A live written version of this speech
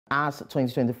As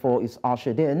 2024 is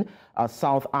ushered in,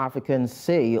 South Africans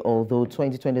say although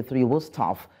 2023 was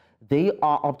tough, they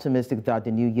are optimistic that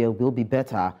the new year will be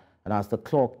better. And as the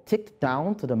clock ticked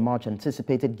down to the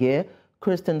much-anticipated year,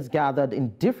 Christians gathered in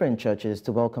different churches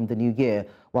to welcome the new year,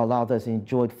 while others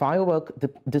enjoyed firework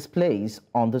displays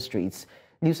on the streets.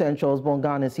 News Central's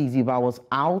Bongani Siziba was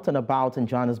out and about in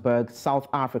Johannesburg, South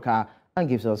Africa, and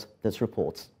gives us this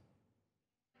report.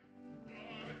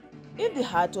 In the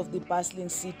heart of the bustling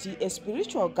city, a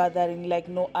spiritual gathering like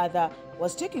no other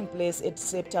was taking place at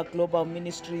Scepter Global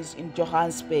Ministries in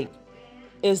Johannesburg.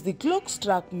 As the clock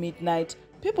struck midnight,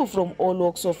 people from all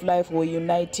walks of life were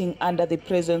uniting under the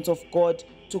presence of God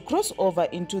to cross over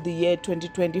into the year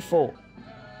 2024.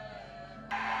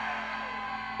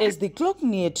 As the clock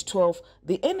neared 12,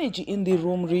 the energy in the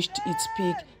room reached its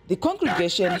peak. The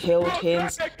congregation held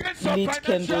hands, lit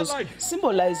candles,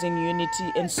 symbolizing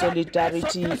unity and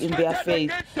solidarity in their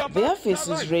faith, their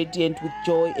faces radiant with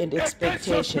joy and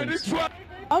expectations.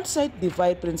 Outside the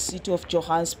vibrant city of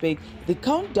Johannesburg, the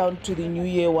countdown to the new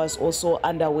year was also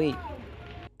underway.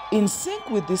 In sync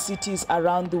with the cities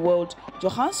around the world,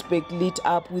 Johannesburg lit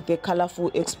up with a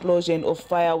colorful explosion of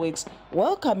fireworks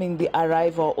welcoming the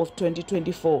arrival of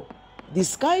 2024. The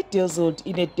sky dazzled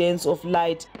in a dance of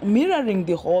light, mirroring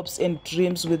the hopes and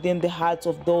dreams within the hearts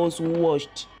of those who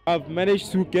watched. I've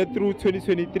managed to get through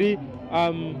 2023.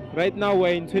 Right now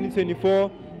we're in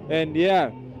 2024, and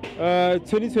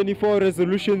 2024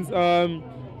 resolutions.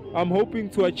 I'm hoping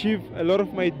to achieve a lot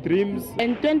of my dreams.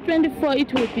 In 2024,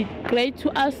 it will be great to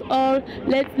us all.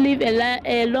 Let's live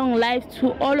a long life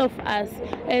to all of us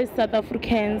as South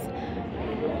Africans.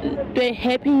 A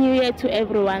happy new year to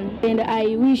everyone. And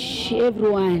I wish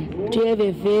everyone to have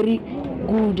a very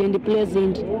good and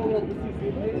pleasant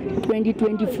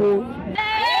 2024.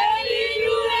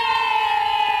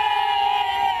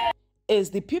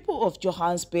 As the people of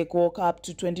Johannesburg woke up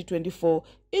to 2024,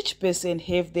 each person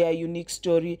have their unique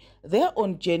story, their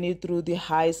own journey through the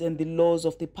highs and the lows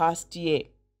of the past year.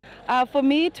 For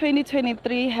me,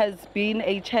 2023 has been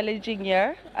a challenging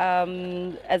year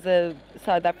as a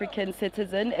South African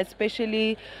citizen,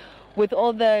 especially with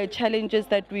all the challenges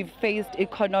that we've faced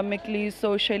economically,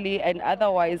 socially, and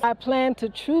otherwise. I plan to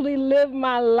truly live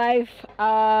my life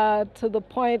to the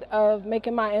point of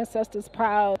making my ancestors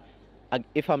proud.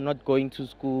 If I'm not going to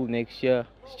school next year,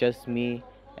 it's just me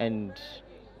and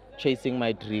chasing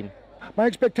my dream. My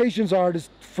expectations are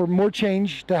for more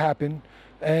change to happen,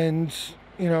 and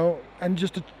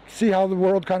just to see how the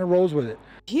world kind of rolls with it.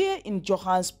 Here in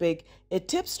Johannesburg, a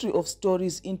tapestry of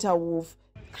stories interwove,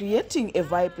 creating a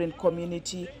vibrant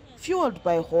community fueled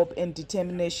by hope and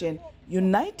determination.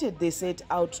 United, they set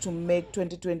out to make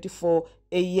 2024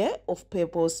 a year of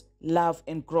purpose, love,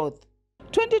 and growth.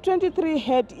 2023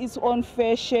 had its own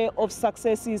fair share of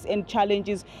successes and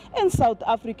challenges, and South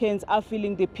Africans are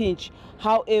feeling the pinch.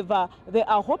 However, they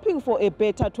are hoping for a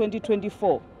better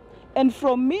 2024. And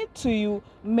from me to you,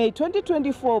 may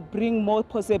 2024 bring more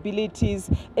possibilities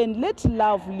and let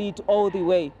love lead all the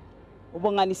way.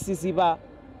 Bongani Siziba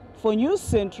for News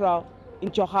Central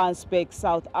in Johannesburg,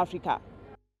 South Africa.